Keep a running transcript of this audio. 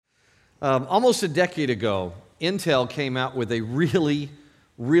Almost a decade ago, Intel came out with a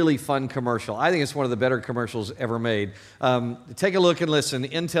really fun commercial. I think it's one of the better commercials ever made. Take a look and listen.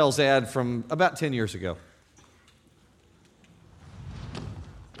 Intel's ad from about 10 years ago.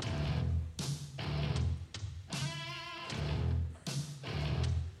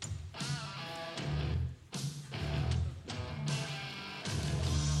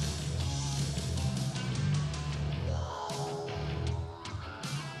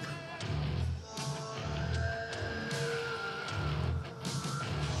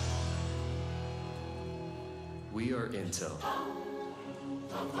 We are Intel,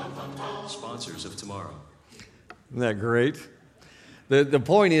 sponsors of tomorrow. Isn't that great? The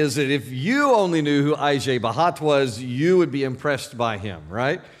point is that if you only knew who I.J. Bahat was, you would be impressed by him,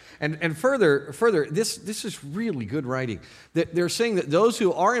 right? And further, this is really good writing. They're saying that those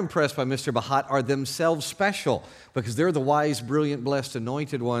who are impressed by Mr. Bahat are themselves special because they're the wise, brilliant, blessed,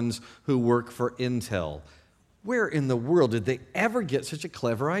 anointed ones who work for Intel. Where in the world did they ever get such a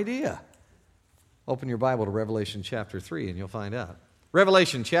clever idea? Open your Bible to Revelation chapter 3 and you'll find out.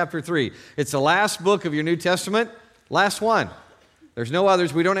 Revelation chapter 3. It's the last book of your New Testament. Last one. There's no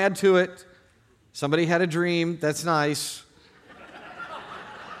others. We don't add to it. Somebody had a dream. That's nice.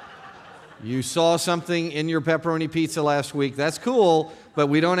 You saw something in your pepperoni pizza last week. That's cool, but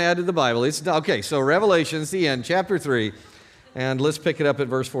we don't add to the Bible. Okay, so Revelation's the end, chapter 3. And let's pick it up at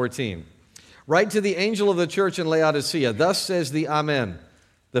verse 14. Write to the angel of the church in Laodicea. Thus says the Amen,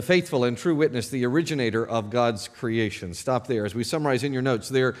 the faithful and true witness, the originator of God's creation. Stop there. As we summarize in your notes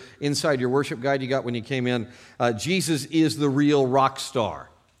there inside your worship guide you got when you came in, Jesus is the real rock star.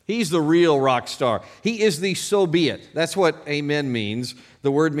 He's the real rock star. He is the so be it. That's what amen means.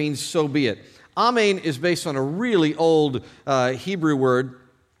 The word means so be it. Amen is based on a really old Hebrew word.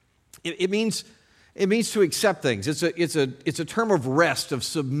 It means to accept things. It's a term of rest, of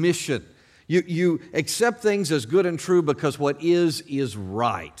submission. You accept things as good and true because what is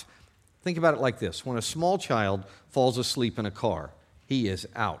right. Think about it like this. When a small child falls asleep in a car, he is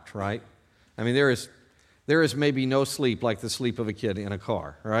out, right? I mean, there is maybe no sleep like the sleep of a kid in a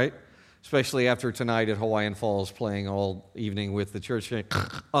car, right? Especially after tonight at Hawaiian Falls playing all evening with the church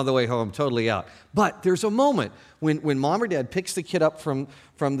on the way home, totally out. But there's a moment when mom or dad picks the kid up from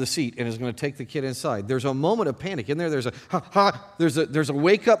the seat and is going to take the kid inside. There's a moment of panic. In there, there's a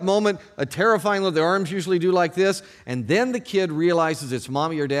wake-up moment, a terrifying look. Their arms usually do like this. And then the kid realizes it's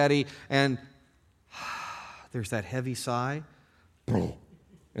mommy or daddy, and there's that heavy sigh.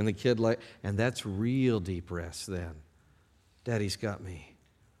 And the kid, and that's real deep rest then. Daddy's got me.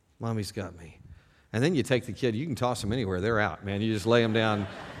 Mommy's got me. And then you take the kid, you can toss them anywhere. They're out, man. You just lay them down.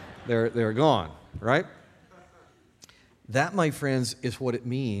 They're gone, right? That, my friends, is what it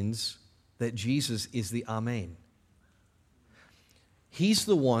means that Jesus is the Amen. He's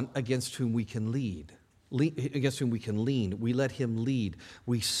the one against whom we can against whom we can lean. We let him lead.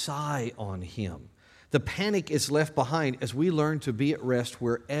 We sigh on him. The panic is left behind as we learn to be at rest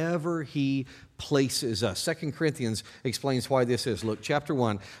wherever he places us. 2 Corinthians explains why this is. Look, chapter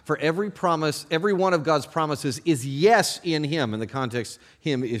 1. For every promise, every one of God's promises is yes in him. In the context,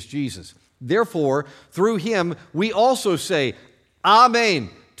 him is Jesus. Therefore, through him, we also say, Amen,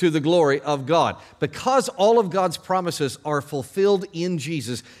 to the glory of God. Because all of God's promises are fulfilled in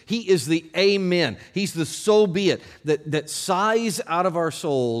Jesus, he is the Amen. He's the so be it that sighs out of our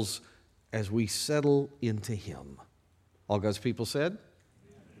souls as we settle into him. All God's people said?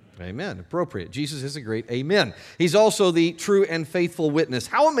 Amen. Appropriate. Jesus is a great amen. He's also the true and faithful witness.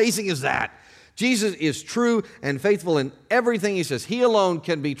 How amazing is that? Jesus is true and faithful in everything he says. He alone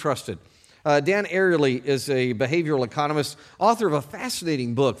can be trusted. Dan Ariely is a behavioral economist, author of a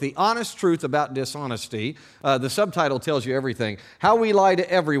fascinating book, The Honest Truth About Dishonesty. The subtitle tells you everything. How we lie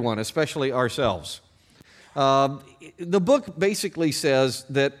to everyone, especially ourselves. The book basically says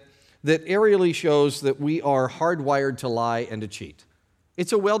that Ariely shows that we are hardwired to lie and to cheat.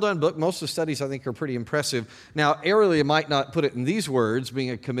 It's a well-done book. Most of the studies, I think, are pretty impressive. Now, Ariely might not put it in these words, being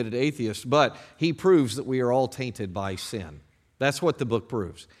a committed atheist, but he proves that we are all tainted by sin. That's what the book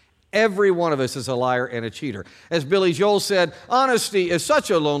proves. Every one of us is a liar and a cheater. As Billy Joel said, honesty is such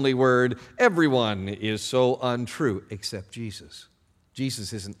a lonely word. Everyone is so untrue, except Jesus.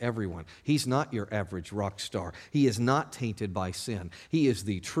 Jesus isn't everyone. He's not your average rock star. He is not tainted by sin. He is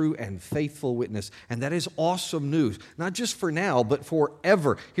the true and faithful witness. And that is awesome news, not just for now, but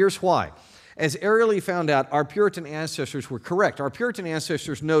forever. Here's why. As Ariely found out, our Puritan ancestors were correct. Our Puritan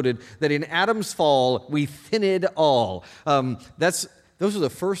ancestors noted that in Adam's fall, we thinned all. That's the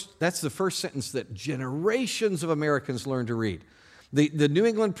first sentence that generations of Americans learned to read. The New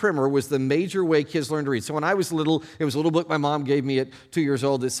England Primer was the major way kids learned to read. So when I was little, it was a little book my mom gave me at 2 years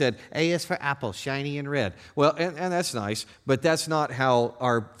old that said, A is for apple, shiny and red. Well, and that's nice, but that's not how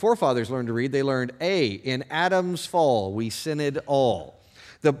our forefathers learned to read. They learned A, in Adam's fall, we sinned all.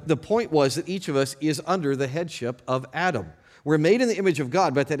 The point was that each of us is under the headship of Adam. We're made in the image of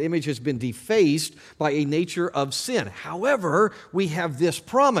God, but that image has been defaced by a nature of sin. However, we have this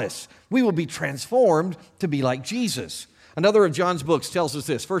promise. We will be transformed to be like Jesus. Another of John's books tells us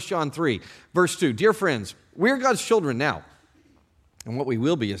this, 1 John 3, verse 2. Dear friends, we're God's children now, and what we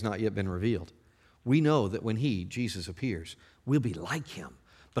will be has not yet been revealed. We know that when He, Jesus, appears, we'll be like Him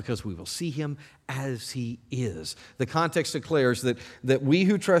because we will see Him as He is. The context declares that we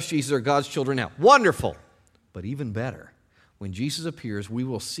who trust Jesus are God's children now. Wonderful, but even better. When Jesus appears, we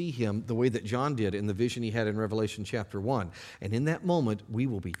will see Him the way that John did in the vision he had in Revelation chapter 1. And in that moment, we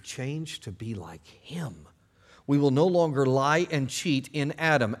will be changed to be like Him. We will no longer lie and cheat in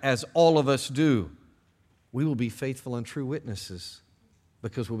Adam, as all of us do. We will be faithful and true witnesses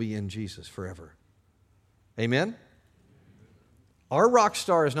because we'll be in Jesus forever. Amen? Our rock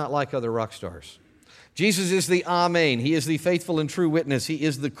star is not like other rock stars. Jesus is the Amen. He is the faithful and true witness. He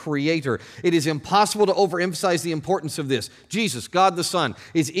is the Creator. It is impossible to overemphasize the importance of this. Jesus, God the Son,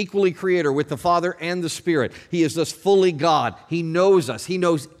 is equally Creator with the Father and the Spirit. He is thus fully God. He knows us. He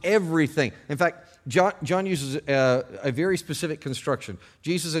knows everything. In fact, John uses a very specific construction.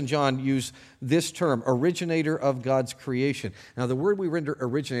 Jesus and John use this term, originator of God's creation. Now, the word we render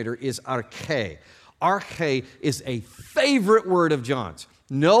originator is arche. Arche is a favorite word of John's.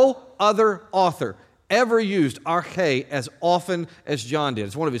 No other author ever used arche as often as John did.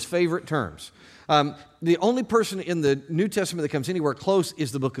 It's one of his favorite terms. The only person in the New Testament that comes anywhere close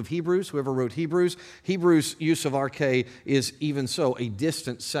is the book of Hebrews, whoever wrote Hebrews. Hebrews' use of arche is even so a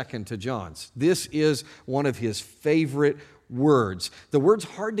distant second to John's. This is one of his favorite words. The word's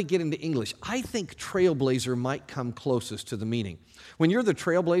hard to get into English. I think trailblazer might come closest to the meaning. When you're the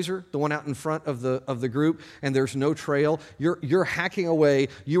trailblazer, the one out in front of the group, and there's no trail, you're hacking away.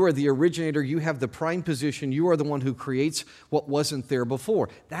 You are the originator. You have the prime position. You are the one who creates what wasn't there before.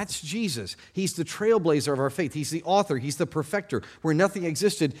 That's Jesus. He's the trailblazer of our faith. He's the author. He's the perfecter. Where nothing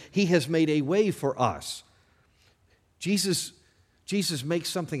existed, He has made a way for us. Jesus makes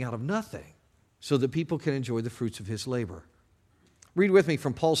something out of nothing so that people can enjoy the fruits of His labor. Read with me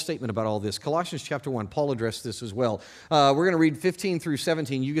from Paul's statement about all this. Colossians chapter 1, Paul addressed this as well. We're going to read 15 through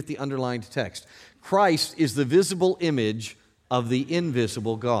 17. You get the underlined text. Christ is the visible image of the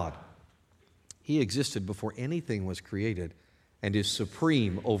invisible God. He existed before anything was created and is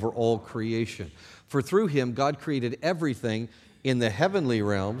supreme over all creation. For through Him, God created everything in the heavenly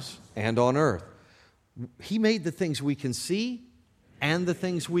realms and on earth. He made the things we can see and the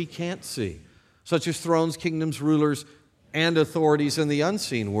things we can't see, such as thrones, kingdoms, rulers, and authorities in the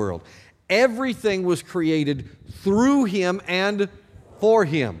unseen world. Everything was created through Him and for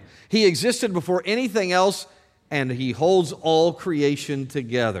Him. He existed before anything else, and He holds all creation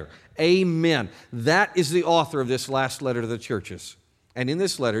together. Amen. That is the author of this last letter to the churches. And in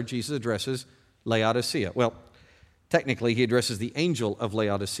this letter, Jesus addresses Laodicea. Well, technically, He addresses the angel of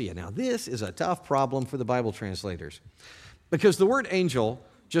Laodicea. Now, this is a tough problem for the Bible translators, because the word angel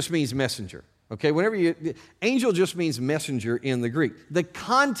just means messenger. Okay, angel just means messenger in the Greek. The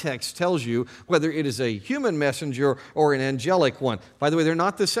context tells you whether it is a human messenger or an angelic one. By the way, they're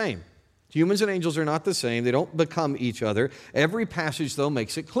not the same. Humans and angels are not the same. They don't become each other. Every passage, though,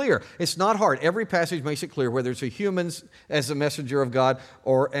 makes it clear. It's not hard. Every passage makes it clear whether it's a human as a messenger of God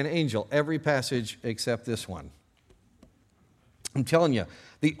or an angel. Every passage except this one. I'm telling you,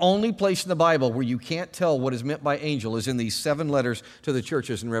 the only place in the Bible where you can't tell what is meant by angel is in these 7 letters to the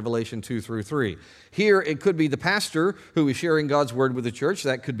churches in Revelation 2 through 3. Here, it could be the pastor who is sharing God's word with the church.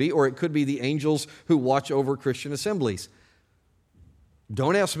 That could be, or it could be the angels who watch over Christian assemblies.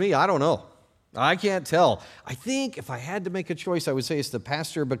 Don't ask me. I don't know. I can't tell. I think if I had to make a choice, I would say it's the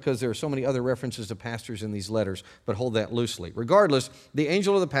pastor, because there are so many other references to pastors in these letters, but hold that loosely. Regardless, the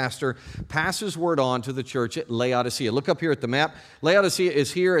angel of the pastor passes word on to the church at Laodicea. Look up here at the map. Laodicea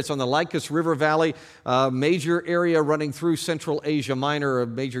is here. It's on the Lycus River Valley, a major area running through Central Asia Minor. A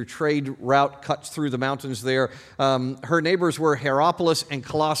major trade route cuts through the mountains there. Her neighbors were Hierapolis and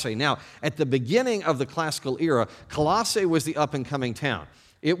Colossae. Now, at the beginning of the classical era, Colossae was the up-and-coming town.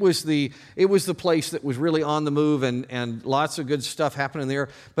 It was the place that was really on the move, and lots of good stuff happening there.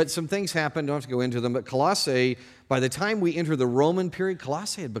 But some things happened, don't have to go into them. But Colossae, by the time we enter the Roman period,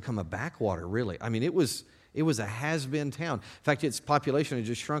 Colossae had become a backwater, really. I mean, it was It was a has-been town. In fact, its population had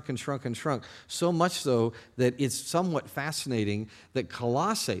just shrunk and shrunk and shrunk, so much so that it's somewhat fascinating that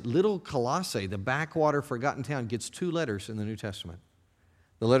Colossae, little Colossae, the backwater forgotten town, gets 2 letters in the New Testament.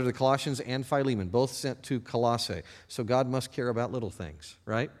 The letter to the Colossians and Philemon, both sent to Colossae. So God must care about little things,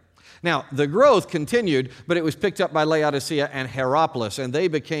 right? Now, the growth continued, but it was picked up by Laodicea and Hierapolis, and they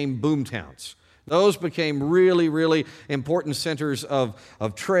became boom towns. Those became really, really important centers of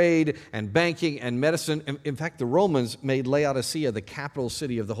trade and banking and medicine. In fact, the Romans made Laodicea the capital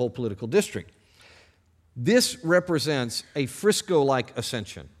city of the whole political district. This represents a Frisco-like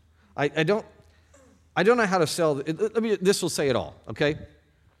ascension. I don't know how to sell it. This will say it all, okay?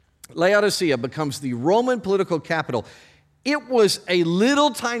 Laodicea becomes the Roman political capital. It was a little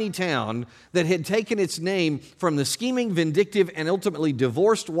tiny town that had taken its name from the scheming, vindictive, and ultimately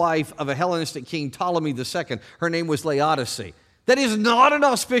divorced wife of a Hellenistic king, Ptolemy II. Her name was Laodice. That is not an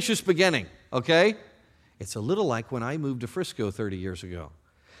auspicious beginning, okay? It's a little like when I moved to Frisco 30 years ago.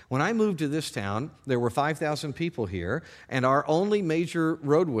 When I moved to this town, there were 5,000 people here, and our only major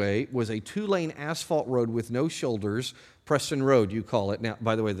roadway was a 2-lane asphalt road with no shoulders, Preston Road, you call it. Now,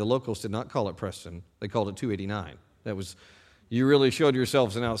 by the way, the locals did not call it Preston. They called it 289. You really showed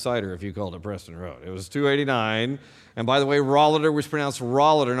yourselves an outsider if you called it Preston Road. It was 289. And by the way, Rollator was pronounced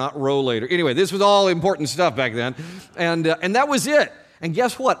Rollator, not Rollator. Anyway, this was all important stuff back then. And that was it. And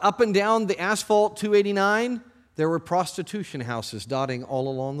guess what? Up and down the asphalt 289, there were prostitution houses dotting all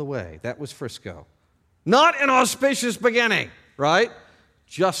along the way. That was Frisco. Not an auspicious beginning, right?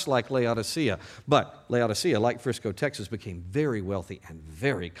 Just like Laodicea. But Laodicea, like Frisco, Texas, became very wealthy and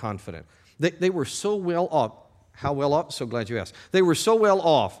very confident. They were so well off. How well off? So glad you asked. They were so well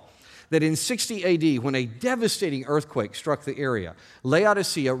off that in 60 AD, when a devastating earthquake struck the area,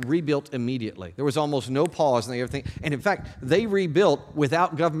 Laodicea rebuilt immediately. There was almost no pause in everything. And in fact, they rebuilt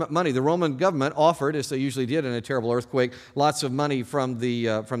without government money. The Roman government offered, as they usually did in a terrible earthquake, lots of money from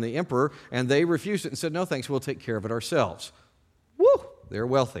the emperor, and they refused it and said, no thanks, we'll take care of it ourselves. Woo! They're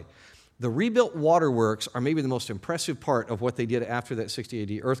wealthy. The rebuilt waterworks are maybe the most impressive part of what they did after that 60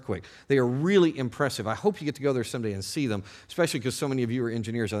 AD earthquake. They are really impressive. I hope you get to go there someday and see them, especially because so many of you are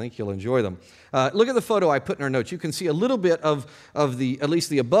engineers. I think you'll enjoy them. Look at the photo I put in our notes. You can see a little bit of at least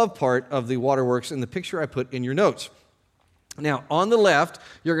the above part of the waterworks in the picture I put in your notes. Now, on the left,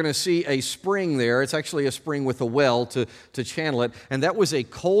 you're going to see a spring there. It's actually a spring with a well to channel it. And that was a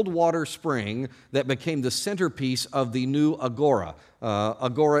cold water spring that became the centerpiece of the new agora.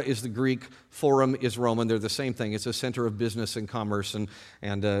 Agora is the Greek, forum is Roman. They're the same thing. It's a center of business and commerce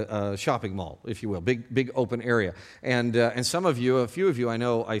and a shopping mall, if you will, big open area. And some of you, a few of you I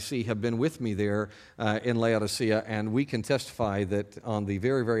know, I see, have been with me there in Laodicea, and we can testify that on the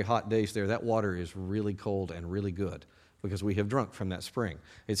very, very hot days there, that water is really cold and really good, because we have drunk from that spring.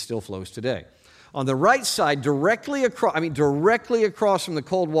 It still flows today. On the right side, directly across from the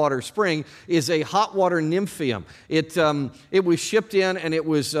cold water spring, is a hot water nymphium. It was shipped in, and it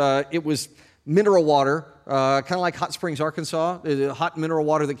was mineral water, kind of like Hot Springs, Arkansas, hot mineral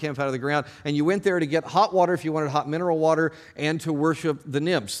water that came up out of the ground. And you went there to get hot water if you wanted hot mineral water, and to worship the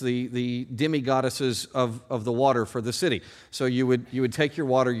nymphs, the demi-goddesses of the water for the city. So you would take your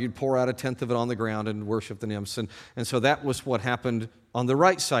water, you'd pour out 1/10 of it on the ground and worship the nymphs. And so that was what happened on the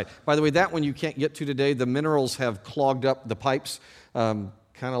right side. By the way, that one you can't get to today. The minerals have clogged up the pipes, kind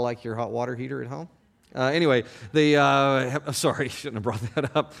of like your hot water heater at home. Anyway, sorry, shouldn't have brought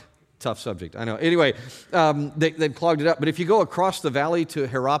that up. Tough subject, I know. Anyway, they've clogged it up. But if you go across the valley to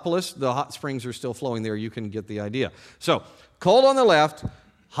Hierapolis, the hot springs are still flowing there. You can get the idea. So, cold on the left,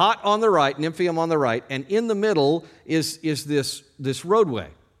 hot on the right, nymphium on the right, and in the middle is this roadway.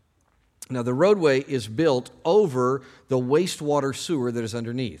 Now, the roadway is built over the wastewater sewer that is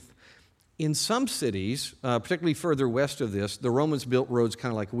underneath. In some cities, particularly further west of this, the Romans built roads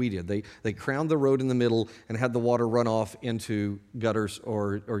kind of like we did. They crowned the road in the middle and had the water run off into gutters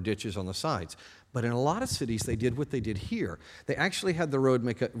or ditches on the sides. But in a lot of cities, they did what they did here. They actually had the road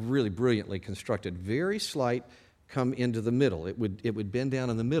make it really brilliantly constructed, very slight, come into the middle. It would bend down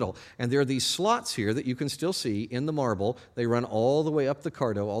in the middle. And there are these slots here that you can still see in the marble. They run all the way up the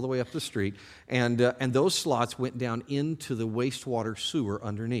Cardo, all the way up the street. And those slots went down into the wastewater sewer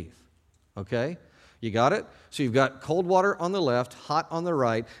underneath. Okay? You got it? So you've got cold water on the left, hot on the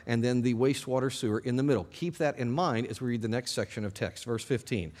right, and then the wastewater sewer in the middle. Keep that in mind as we read the next section of text. Verse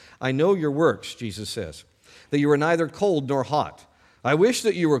 15. I know your works, Jesus says, that you are neither cold nor hot. I wish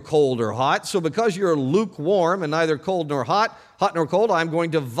that you were cold or hot, so because you're lukewarm and neither cold nor hot nor cold, I'm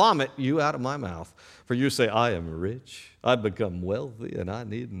going to vomit you out of my mouth. For you say, I am rich, I've become wealthy, and I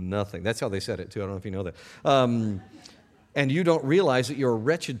need nothing. That's how they said it, too. I don't know if you know that. And you don't realize that you're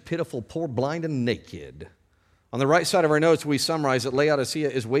wretched, pitiful, poor, blind, and naked. On the right side of our notes, we summarize that Laodicea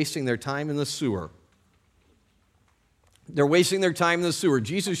is wasting their time in the sewer. They're wasting their time in the sewer.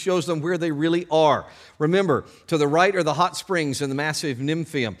 Jesus shows them where they really are. Remember, to the right are the hot springs and the massive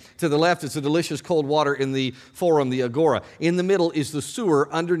nymphaeum. To the left is the delicious cold water in the forum, the agora. In the middle is the sewer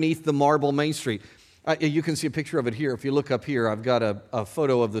underneath the marble main street. You can see a picture of it here. If you look up here, I've got a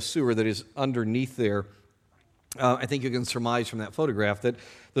photo of the sewer that is underneath there. I think you can surmise from that photograph that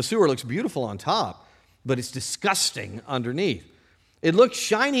the sewer looks beautiful on top, but it's disgusting underneath. It looks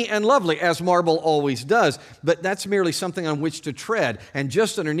shiny and lovely, as marble always does, but that's merely something on which to tread, and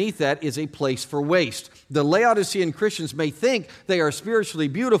just underneath that is a place for waste. The Laodicean Christians may think they are spiritually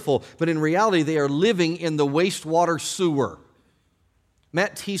beautiful, but in reality they are living in the wastewater sewer.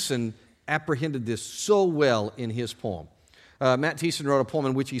 Matt Thiessen apprehended this so well in his poem. Matt Thiessen wrote a poem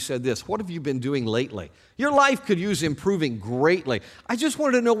in which he said this: "What have you been doing lately? Your life could use improving greatly. I just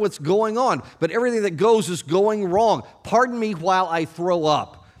wanted to know what's going on, but everything that goes is going wrong. Pardon me while I throw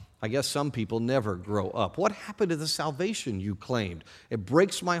up." I guess some people never grow up. What happened to the salvation you claimed? It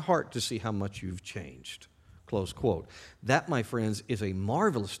breaks my heart to see how much you've changed. Close quote. That, my friends, is a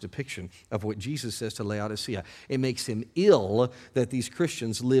marvelous depiction of what Jesus says to Laodicea. It makes him ill that these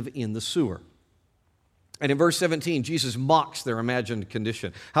Christians live in the sewer. And in verse 17, Jesus mocks their imagined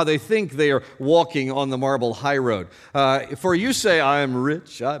condition, how they think they are walking on the marble high road. "For you say, I am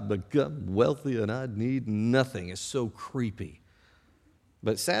rich, I've become wealthy, and I need nothing." It's so creepy.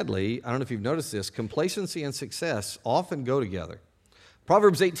 But sadly, I don't know if you've noticed this, complacency and success often go together.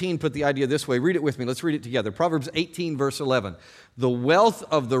 Proverbs 18 put the idea this way. Read it with me. Let's read it together. Proverbs 18, verse 11. "The wealth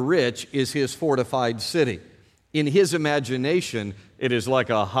of the rich is his fortified city. In his imagination, it is like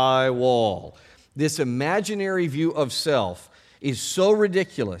a high wall." This imaginary view of self is so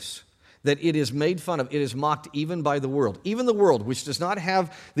ridiculous that it is made fun of. It is mocked even by the world. Even the world, which does not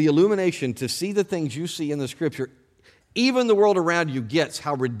have the illumination to see the things you see in the Scripture, even the world around you gets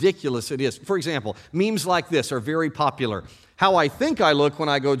how ridiculous it is. For example, memes like this are very popular. How I think I look when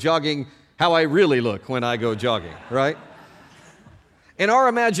I go jogging, how I really look when I go jogging, right? In our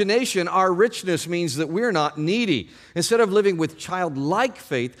imagination, our richness means that we're not needy. Instead of living with childlike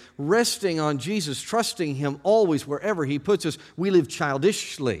faith, resting on Jesus, trusting Him always wherever He puts us, we live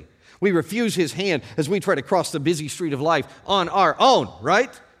childishly. We refuse His hand as we try to cross the busy street of life on our own,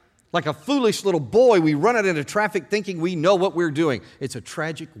 right? Like a foolish little boy, we run out into traffic thinking we know what we're doing. It's a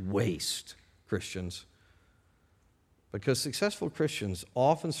tragic waste, Christians. Because successful Christians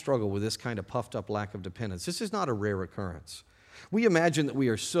often struggle with this kind of puffed up lack of dependence. This is not a rare occurrence. We imagine that we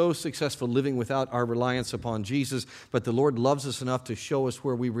are so successful living without our reliance upon Jesus, but the Lord loves us enough to show us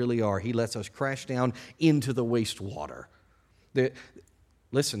where we really are. He lets us crash down into the wastewater.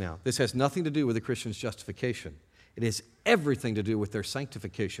 Listen now, this has nothing to do with the Christian's justification. It has everything to do with their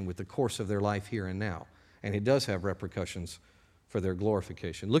sanctification, with the course of their life here and now. And it does have repercussions for their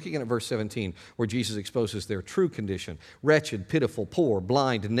glorification. Looking at verse 17, where Jesus exposes their true condition: wretched, pitiful, poor,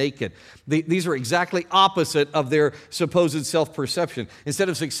 blind, naked. These are exactly opposite of their supposed self-perception. Instead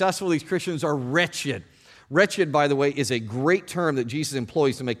of successful, these Christians are wretched. Wretched, by the way, is a great term that Jesus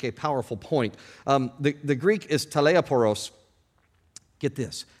employs to make a powerful point. The Greek is teleoporos. Get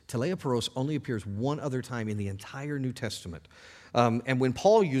this, teleoporos only appears one other time in the entire New Testament. And when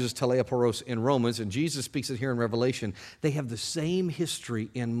Paul uses teleoporos in Romans, and Jesus speaks it here in Revelation, they have the same history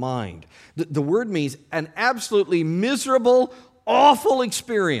in mind. The word means an absolutely miserable, awful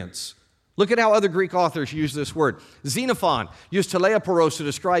experience. Look at how other Greek authors use this word. Xenophon used teleoporos to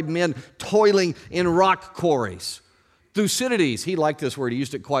describe men toiling in rock quarries. Thucydides, he liked this word, he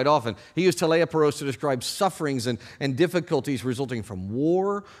used it quite often. He used teleoporos to describe sufferings and difficulties resulting from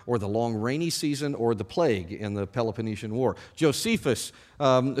war, or the long rainy season, or the plague in the Peloponnesian War. Josephus,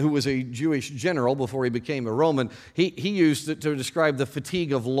 who was a Jewish general before he became a Roman, he used it to describe the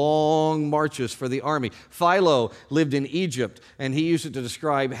fatigue of long marches for the army. Philo lived in Egypt, and he used it to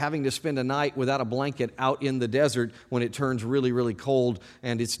describe having to spend a night without a blanket out in the desert when it turns really, really cold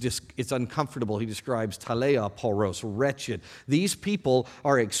and it's uncomfortable. He describes teleoporos, wretched. These people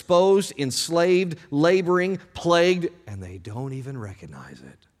are exposed, enslaved, laboring, plagued, and they don't even recognize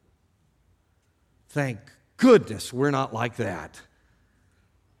it. Thank goodness we're not like that.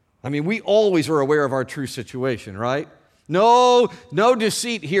 I mean, we always are aware of our true situation, right? No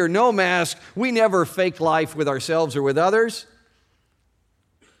deceit here, no mask. We never fake life with ourselves or with others.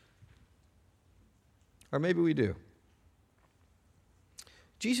 Or maybe we do.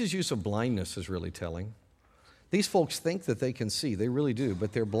 Jesus' use of blindness is really telling. These folks think that they can see. They really do,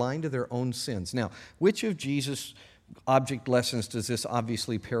 but they're blind to their own sins. Now, which of Jesus' object lessons does this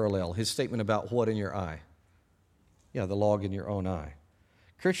obviously parallel? His statement about what in your eye? Yeah, the log in your own eye.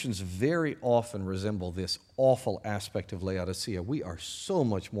 Christians very often resemble this awful aspect of Laodicea. We are so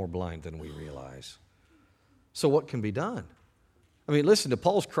much more blind than we realize. So what can be done? I mean, listen to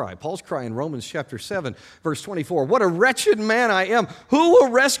Paul's cry. Paul's cry in Romans chapter 7, verse 24. What a wretched man I am. Who will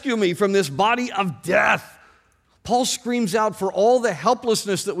rescue me from this body of death? Paul screams out for all the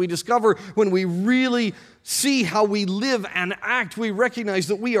helplessness that we discover when we really see how we live and act. We recognize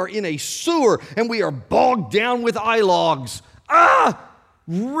that we are in a sewer and we are bogged down with eye logs.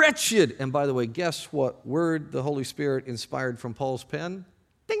 Wretched. And by the way, guess what word the Holy Spirit inspired from Paul's pen?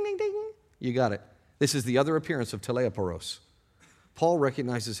 Ding, ding, ding. You got it. This is the other appearance of teleoporos. Paul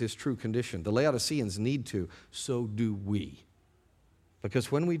recognizes his true condition. The Laodiceans need to, so do we.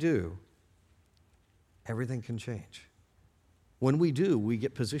 Because when we do, everything can change. When we do, we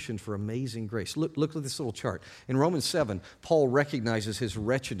get positioned for amazing grace. Look at this little chart. In Romans 7, Paul recognizes his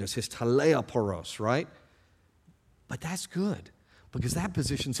wretchedness, his teleoporos, right? But that's good, because that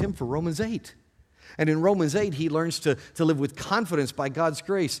positions him for Romans 8. And in Romans 8, he learns to live with confidence by God's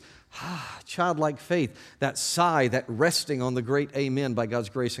grace. Childlike faith, that sigh, that resting on the great amen by God's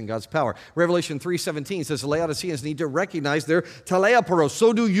grace and God's power. Revelation 3:17 says the Laodiceans need to recognize their teleoporos.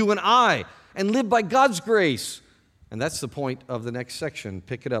 So do you and I, and live by God's grace. And that's the point of the next section.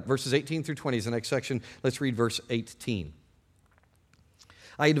 Pick it up. Verses 18 through 20 is the next section. Let's read verse 18.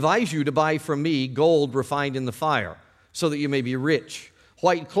 I advise you to buy from me gold refined in the fire, so that you may be rich,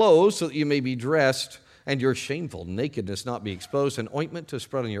 white clothes so that you may be dressed, and your shameful nakedness not be exposed, and ointment to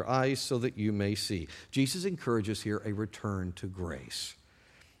spread on your eyes so that you may see. Jesus encourages here a return to grace.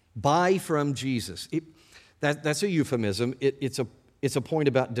 Buy from Jesus. That's a euphemism. It's a point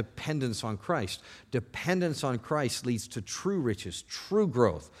about dependence on Christ. Dependence on Christ leads to true riches, true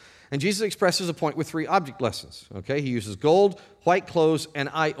growth. And Jesus expresses a point with 3 object lessons. Okay, he uses gold, white clothes, and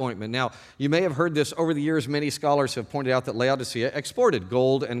eye ointment. Now, you may have heard this over the years. Many scholars have pointed out that Laodicea exported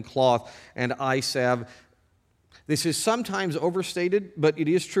gold and cloth and eye salve. This is sometimes overstated, but it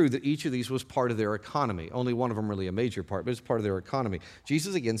is true that each of these was part of their economy. Only one of them really a major part, but it's part of their economy.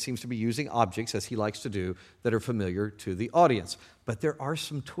 Jesus, again, seems to be using objects, as he likes to do, that are familiar to the audience. But there are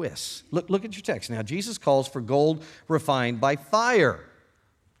some twists. Look at your text. Now, Jesus calls for gold refined by fire.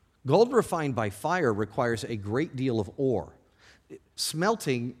 Gold refined by fire requires a great deal of ore.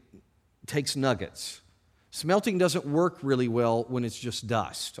 Smelting takes nuggets. Smelting doesn't work really well when it's just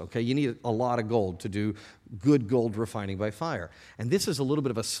dust, okay? You need a lot of gold to do good gold refining by fire. And this is a little bit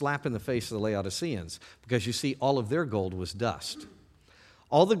of a slap in the face of the Laodiceans, because you see, all of their gold was dust.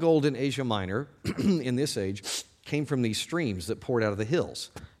 All the gold in Asia Minor in this age came from these streams that poured out of the hills.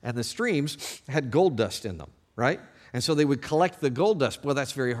 And the streams had gold dust in them, right? And so they would collect the gold dust. Well,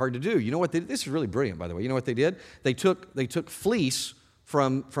 that's very hard to do. You know what they did? This is really brilliant, by the way. You know what they did? They took fleece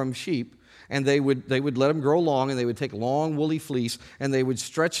from sheep, and they would let them grow long, and they would take long woolly fleece, and they would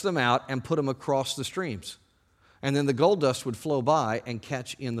stretch them out and put them across the streams. And then the gold dust would flow by and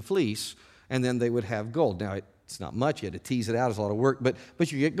catch in the fleece, and then they would have gold. Now, it's not much. You had to tease it out. It's a lot of work, but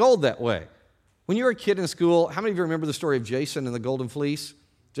you get gold that way. When you were a kid in school, how many of you remember the story of Jason and the golden fleece?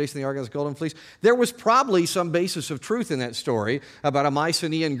 Jason the Argonau's golden fleece. There was probably some basis of truth in that story about a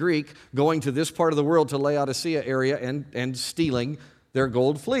Mycenaean Greek going to this part of the world, to Laodicea area, and stealing their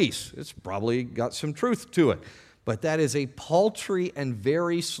gold fleece. It's probably got some truth to it. But that is a paltry and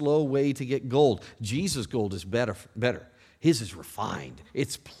very slow way to get gold. Jesus' gold is better. His is refined.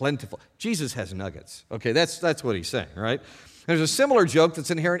 It's plentiful. Jesus has nuggets. Okay, that's what he's saying, right? There's a similar joke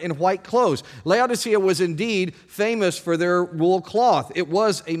that's inherent in white clothes. Laodicea was indeed famous for their wool cloth. It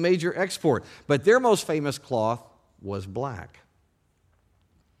was a major export, but their most famous cloth was black.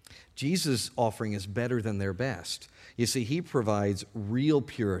 Jesus' offering is better than their best. You see, he provides real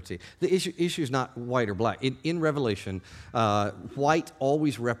purity. The issue is not white or black. In Revelation, white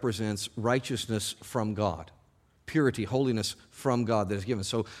always represents righteousness from God. Purity, holiness from God that is given.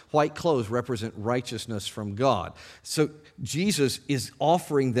 So white clothes represent righteousness from God. So Jesus is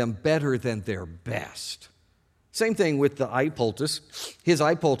offering them better than their best. Same thing with the eye poultice. His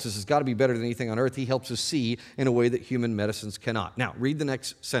eye poultice has got to be better than anything on earth. He helps us see in a way that human medicines cannot. Now, read the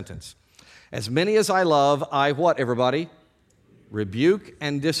next sentence. As many as I love, I what, everybody? Rebuke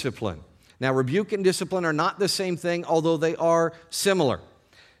and discipline. Now, rebuke and discipline are not the same thing, although they are similar.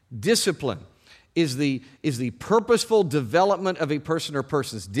 Discipline is the purposeful development of a person or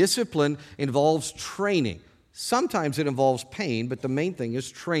persons. Discipline involves training. Sometimes it involves pain, but the main thing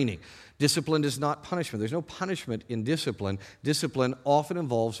is training. Discipline is not punishment. There's no punishment in discipline. Discipline often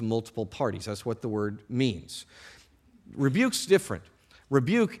involves multiple parties. That's what the word means. Rebuke's different.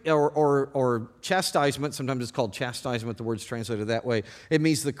 Rebuke or chastisement, sometimes it's called chastisement, the word's translated that way. It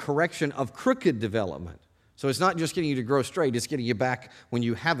means the correction of crooked development. So it's not just getting you to grow straight, it's getting you back when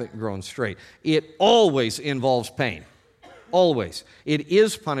you haven't grown straight. It always involves pain. Always. It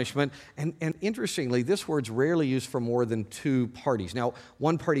is punishment. And interestingly, this word's rarely used for more than two parties. Now,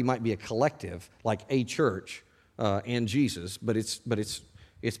 one party might be a collective, like a church and Jesus, but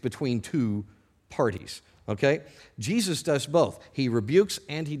it's between two parties. Okay? Jesus does both. He rebukes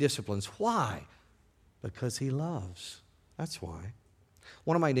and he disciplines. Why? Because he loves. That's why.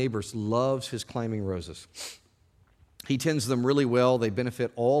 One of my neighbors loves his climbing roses. He tends them really well. They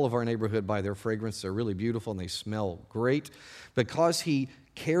benefit all of our neighborhood by their fragrance. They're really beautiful and they smell great. Because he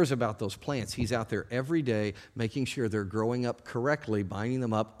cares about those plants, he's out there every day making sure they're growing up correctly, binding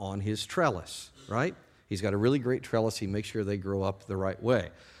them up on his trellis, right? He's got a really great trellis. He makes sure they grow up the right way.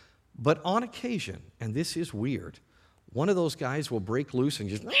 But on occasion, and this is weird, one of those guys will break loose and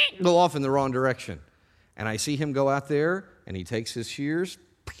just go off in the wrong direction. And I see him go out there and he takes his shears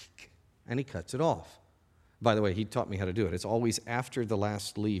and he cuts it off. By the way, he taught me how to do it. It's always after the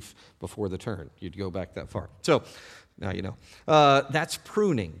last leaf before the turn. You'd go back that far. So now you know. That's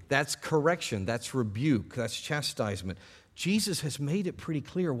pruning. That's correction. That's rebuke. That's chastisement. Jesus has made it pretty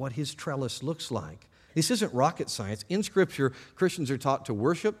clear what his trellis looks like. This isn't rocket science. In Scripture, Christians are taught to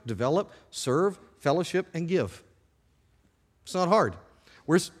worship, develop, serve, fellowship, and give. It's not hard.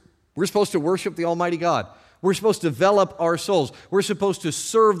 We're supposed to worship the Almighty God. We're supposed to develop our souls. We're supposed to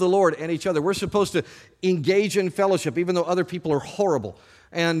serve the Lord and each other. We're supposed to engage in fellowship, even though other people are horrible.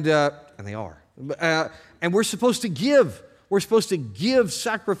 And they are. And we're supposed to give. We're supposed to give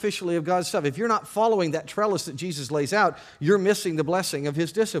sacrificially of God's stuff. If you're not following that trellis that Jesus lays out, you're missing the blessing of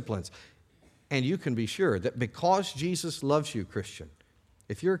his disciplines. And you can be sure that because Jesus loves you, Christian,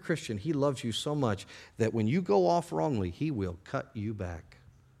 if you're a Christian, he loves you so much that when you go off wrongly, he will cut you back.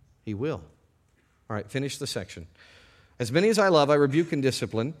 He will. All right, finish the section. As many as I love, I rebuke and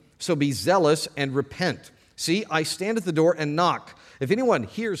discipline, so be zealous and repent. See, I stand at the door and knock. If anyone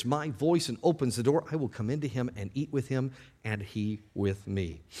hears my voice and opens the door, I will come into him and eat with him and he with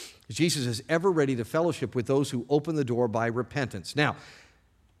me. Jesus is ever ready to fellowship with those who open the door by repentance. Now,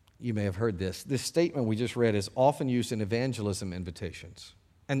 you may have heard this. This statement we just read is often used in evangelism invitations.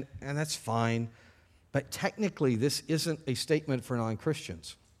 And that's fine, but technically this isn't a statement for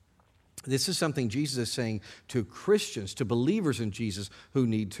non-Christians. This is something Jesus is saying to Christians, to believers in Jesus who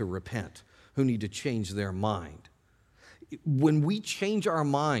need to repent, who need to change their mind. When we change our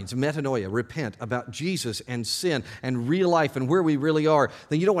minds, metanoia, repent, about Jesus and sin and real life and where we really are,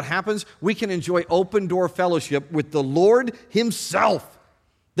 then you know what happens? We can enjoy open door fellowship with the Lord himself.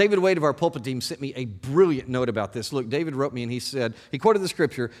 David Wade of our pulpit team sent me a brilliant note about this. Look, David wrote me and he quoted the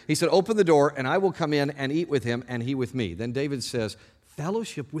scripture. He said, open the door and I will come in and eat with him and he with me. Then David says,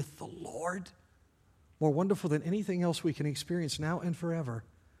 fellowship with the Lord, more wonderful than anything else we can experience now and forever.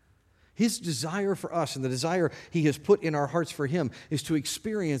 His desire for us and the desire he has put in our hearts for him is to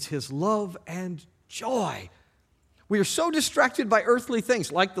experience his love and joy. We are so distracted by earthly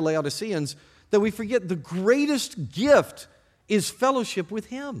things, like the Laodiceans, that we forget the greatest gift is fellowship with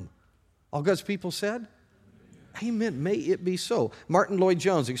him. All God's people said, amen. May it be so. Martin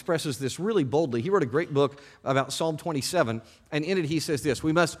Lloyd-Jones expresses this really boldly. He wrote a great book about Psalm 27, and in it he says this,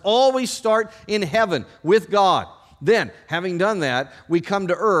 we must always start in heaven with God. Then, having done that, we come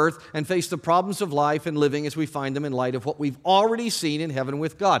to earth and face the problems of life and living as we find them in light of what we've already seen in heaven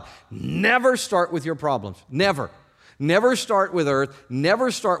with God. Never start with your problems. Never. Never start with earth.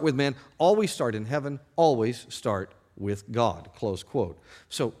 Never start with men. Always start in heaven. Always start with God. Close quote.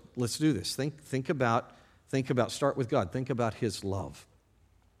 So let's do this. Think about, start with God. Think about his love.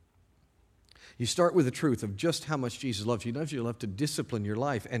 You start with the truth of just how much Jesus loves you. He loves you enough to discipline your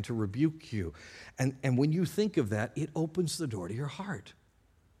life and to rebuke you. And when you think of that, it opens the door to your heart.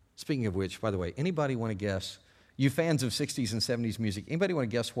 Speaking of which, by the way, anybody want to guess, you fans of 60s and 70s music, anybody want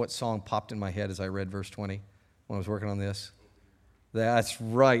to guess what song popped in my head as I read verse 20 when I was working on this? That's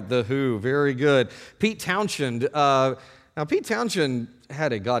right, The Who. Very good. Pete Townshend. Now, Pete Townshend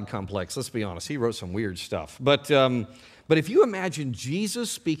had a God complex, let's be honest. He wrote some weird stuff. But if you imagine Jesus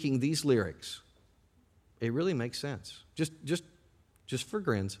speaking these lyrics, it really makes sense. Just for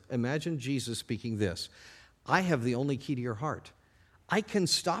grins, imagine Jesus speaking this. I have the only key to your heart. I can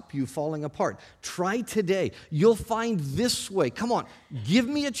stop you falling apart. Try today. You'll find this way. Come on, give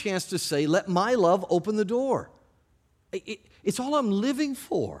me a chance to say, let my love open the door. It's all I'm living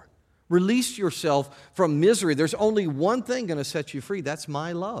for. Release yourself from misery. There's only one thing going to set you free. That's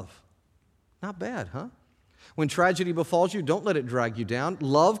my love. Not bad, huh? When tragedy befalls you, don't let it drag you down.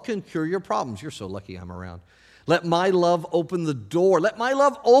 Love can cure your problems. You're so lucky I'm around. Let my love open the door. Let my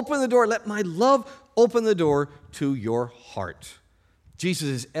love open the door. Let my love open the door to your heart. Jesus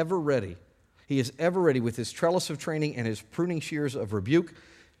is ever ready. He is ever ready with his trellis of training and his pruning shears of rebuke.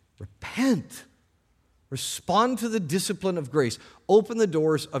 Repent. Respond to the discipline of grace. Open the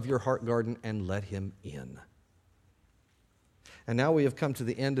doors of your heart garden and let him in. And now we have come to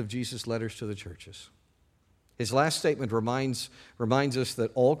the end of Jesus' letters to the churches. His last statement reminds us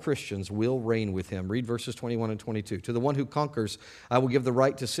that all Christians will reign with him. Read verses 21 and 22. To the one who conquers, I will give the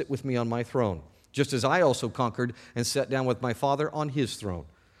right to sit with me on my throne, just as I also conquered and sat down with my Father on his throne.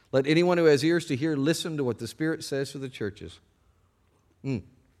 Let anyone who has ears to hear listen to what the Spirit says to the churches.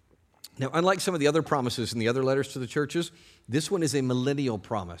 Now, unlike some of the other promises in the other letters to the churches, this one is a millennial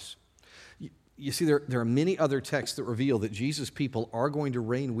promise. You see, there are many other texts that reveal that Jesus' people are going to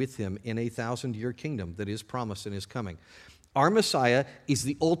reign with him in a 1,000-year kingdom that is promised and is coming. Our Messiah is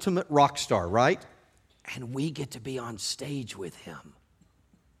the ultimate rock star, right? And we get to be on stage with him.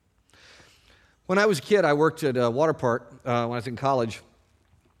 When I was a kid, I worked at a water park when I was in college.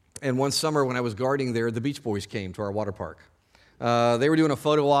 And one summer when I was guarding there, the Beach Boys came to our water park. They were doing a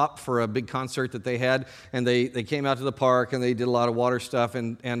photo op for a big concert that they had, and they came out to the park, and they did a lot of water stuff,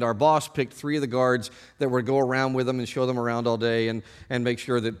 and our boss picked 3 of the guards that would go around with them and show them around all day and make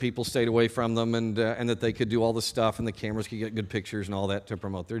sure that people stayed away from them and that they could do all the stuff and the cameras could get good pictures and all that to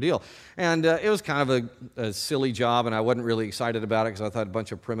promote their deal. And it was kind of a silly job, and I wasn't really excited about it because I thought a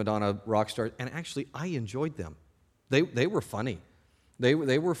bunch of prima donna rock stars, and actually I enjoyed them. They were funny. They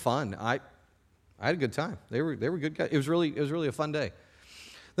were fun. I had a good time. They were good guys. It was really a fun day.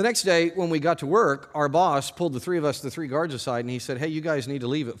 The next day, when we got to work, our boss pulled the 3 of us, the 3 guards aside, and he said, "Hey, you guys need to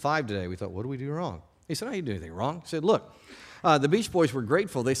leave at 5 today." We thought, what do we do wrong? He said, "I didn't do anything wrong." He said, "Look, the Beach Boys were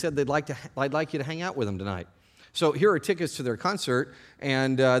grateful. They said I'd like you to hang out with them tonight. So here are tickets to their concert,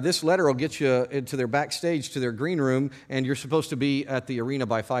 and this letter will get you into their backstage to their green room, and you're supposed to be at the arena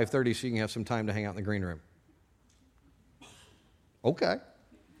by 5:30 so you can have some time to hang out in the green room." Okay.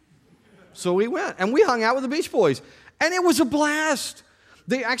 So we went, and we hung out with the Beach Boys, and it was a blast.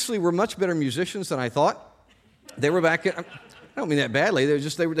 They actually were much better musicians than I thought. They were back I don't mean that badly.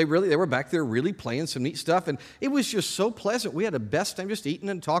 They were back there really playing some neat stuff, and it was just so pleasant. We had the best time just eating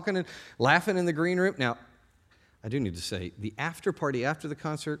and talking and laughing in the green room. Now, I do need to say, the after party after the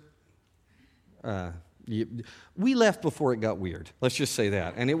concert, we left before it got weird. Let's just say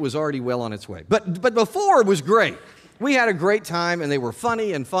that, and it was already well on its way. But before, it was great. We had a great time, and they were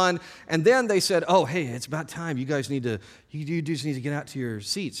funny and fun. And then they said, "Oh, hey, it's about time. You just need to get out to your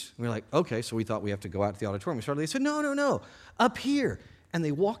seats." And we're like, "Okay." So we thought we have to go out to the auditorium. They said, No, up here. And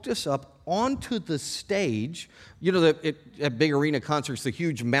they walked us up onto the stage. You know, at big arena concerts, the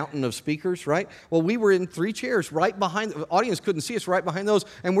huge mountain of speakers, right? Well, we were in 3 chairs right behind. The audience couldn't see us right behind those,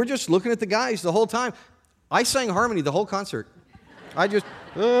 and we're just looking at the guys the whole time. I sang harmony the whole concert. I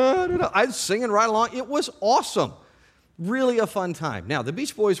was singing right along. It was awesome. Really a fun time. Now, the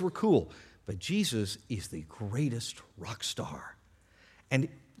Beach Boys were cool, but Jesus is the greatest rock star. And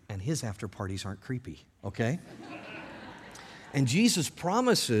his after parties aren't creepy, okay? And Jesus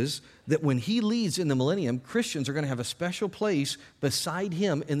promises that when he leads in the millennium, Christians are going to have a special place beside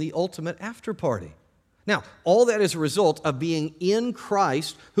him in the ultimate after party. Now, all that is a result of being in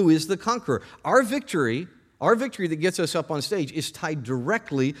Christ, who is the conqueror. Our victory that gets us up on stage is tied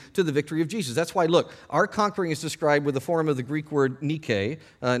directly to the victory of Jesus. That's why, look, our conquering is described with the form of the Greek word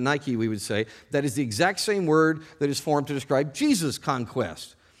Nike, we would say. That is the exact same word that is formed to describe Jesus'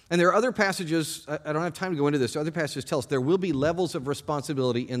 conquest. And there are other passages, I don't have time to go into this, other passages tell us there will be levels of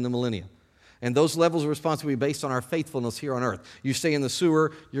responsibility in the millennium. And those levels of responsibility are based on our faithfulness here on earth. You stay in the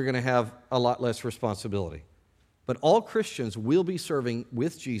sewer, you're going to have a lot less responsibility. But all Christians will be serving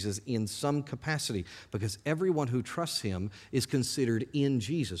with Jesus in some capacity because everyone who trusts him is considered in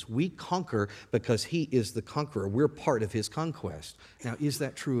Jesus. We conquer because he is the conqueror. We're part of his conquest. Now, is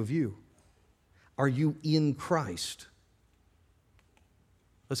that true of you? Are you in Christ?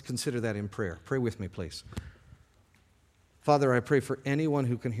 Let's consider that in prayer. Pray with me, please. Father, I pray for anyone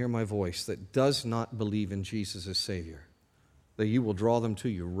who can hear my voice that does not believe in Jesus as Savior, that you will draw them to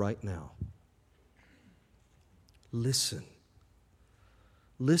you right now. Listen.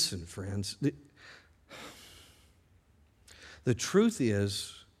 Listen, friends. The truth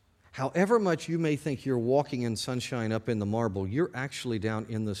is, however much you may think you're walking in sunshine up in the marble, you're actually down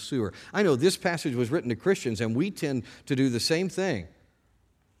in the sewer. I know this passage was written to Christians, and we tend to do the same thing.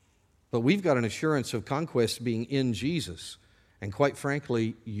 But we've got an assurance of conquest being in Jesus. And quite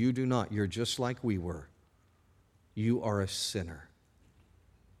frankly, you do not. You're just like we were. You are a sinner.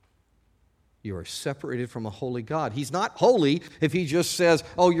 You are separated from a holy God. He's not holy if he just says,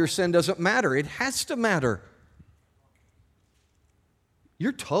 "Oh, your sin doesn't matter." It has to matter.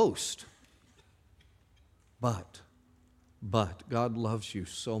 You're toast. But God loves you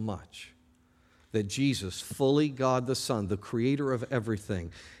so much that Jesus, fully God the Son, the creator of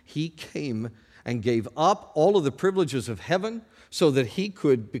everything, he came and gave up all of the privileges of heaven so that he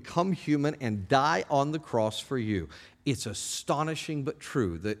could become human and die on the cross for you. It's astonishing but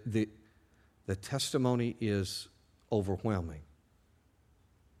true. The testimony is overwhelming.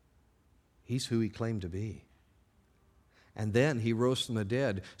 He's who he claimed to be. And then he rose from the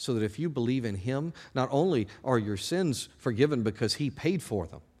dead so that if you believe in him, not only are your sins forgiven because he paid for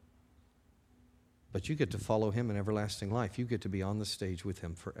them, but you get to follow him in everlasting life. You get to be on the stage with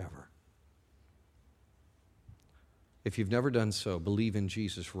him forever. If you've never done so, believe in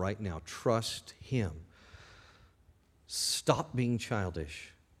Jesus right now. Trust him. Stop being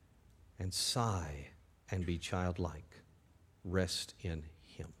childish and sigh and be childlike. Rest in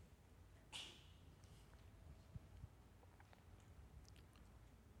him.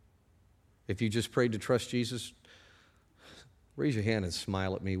 If you just prayed to trust Jesus, raise your hand and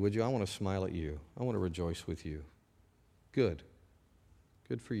smile at me, would you? I want to smile at you. I want to rejoice with you. Good.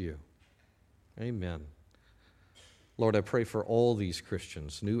 Good for you. Amen. Lord, I pray for all these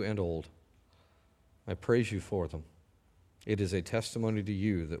Christians, new and old. I praise you for them. It is a testimony to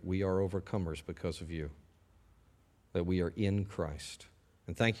you that we are overcomers because of you, that we are in Christ.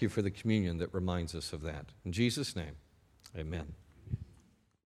 And thank you for the communion that reminds us of that. In Jesus' name, amen.